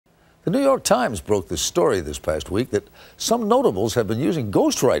The New York Times broke the story this past week that some notables have been using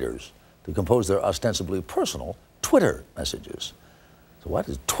ghostwriters to compose their ostensibly personal Twitter messages. So why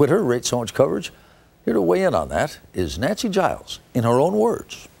does Twitter rate so much coverage? Here to weigh in on that is Nancy Giles, in her own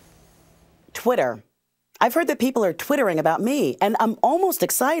words. Twitter. I've heard that people are twittering about me, and I'm almost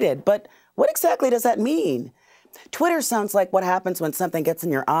excited, but what exactly does that mean? Twitter sounds like what happens when something gets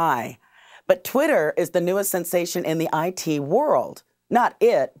in your eye. But Twitter is the newest sensation in the IT world. Not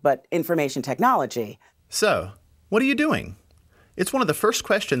it, but information technology. So, what are you doing? It's one of the first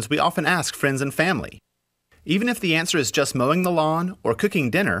questions we often ask friends and family. Even if the answer is just mowing the lawn or cooking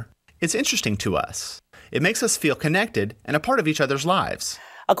dinner, it's interesting to us. It makes us feel connected and a part of each other's lives.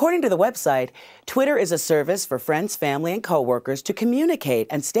 According to the website, Twitter is a service for friends, family, and coworkers to communicate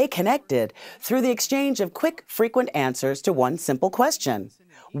and stay connected through the exchange of quick, frequent answers to one simple question.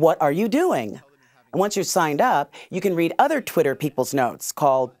 What are you doing? And once you're signed up, you can read other Twitter people's notes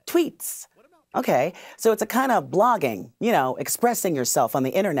called Tweets. Okay, so it's a kind of blogging, expressing yourself on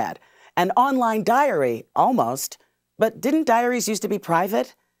the internet. An online diary, almost. But didn't diaries used to be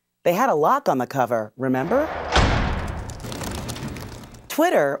private? They had a lock on the cover, remember?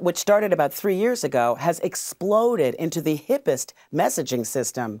 Twitter, which started about 3 years ago, has exploded into the hippest messaging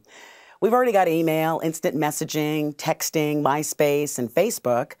system. We've already got email, instant messaging, texting, MySpace, and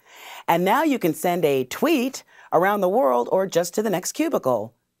Facebook. And now you can send a tweet around the world or just to the next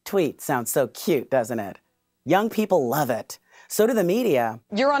cubicle. Tweet sounds so cute, doesn't it? Young people love it. So do the media.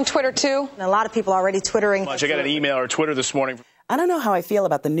 You're on Twitter, too? And a lot of people are already twittering. I got an email or Twitter this morning. I don't know how I feel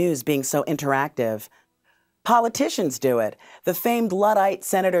about the news being so interactive. Politicians do it. The famed Luddite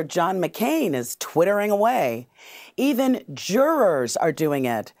Senator John McCain is twittering away. Even jurors are doing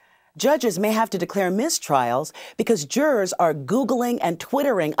it. Judges may have to declare mistrials because jurors are Googling and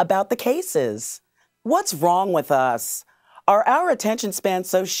Twittering about the cases. What's wrong with us? Are our attention spans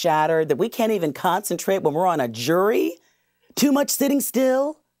so shattered that we can't even concentrate when we're on a jury? Too much sitting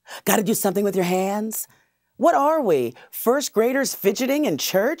still? Gotta do something with your hands? What are we, first graders fidgeting in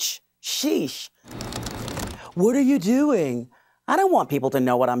church? Sheesh. What are you doing? I don't want people to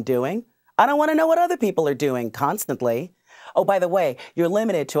know what I'm doing. I don't want to know what other people are doing constantly. Oh, by the way, you're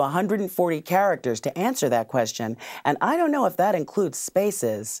limited to 140 characters to answer that question, and I don't know if that includes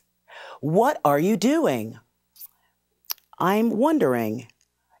spaces. What are you doing? I'm wondering,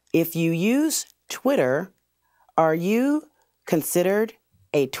 if you use Twitter, are you considered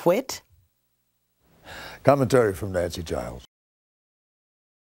a twit? Commentary from Nancy Giles.